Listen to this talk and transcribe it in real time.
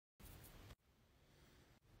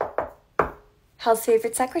Hal's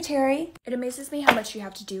favorite secretary. It amazes me how much you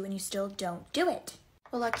have to do and you still don't do it.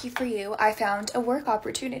 Well, lucky for you, I found a work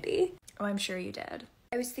opportunity. Oh, I'm sure you did.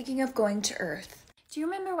 I was thinking of going to Earth. Do you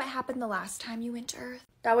remember what happened the last time you went to Earth?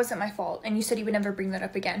 That wasn't my fault, and you said you would never bring that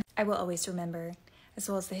up again. I will always remember, as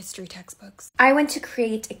well as the history textbooks. I went to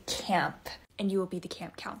create a camp. And you will be the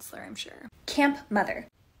camp counselor, I'm sure. Camp mother.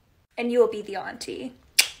 And you will be the auntie.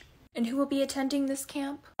 And who will be attending this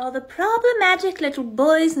camp? All the problematic little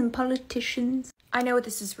boys and politicians. I know what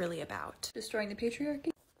this is really about. Destroying the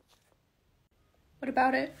patriarchy? What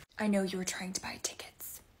about it? I know you were trying to buy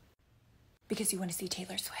tickets. Because you want to see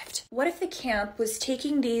Taylor Swift. What if the camp was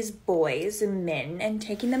taking these boys and men and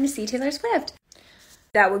taking them to see Taylor Swift?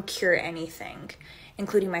 That would cure anything,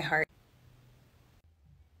 including my heart.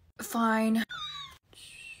 Fine.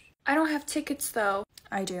 I don't have tickets though.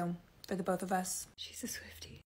 I do, for the both of us. She's a Swiftie.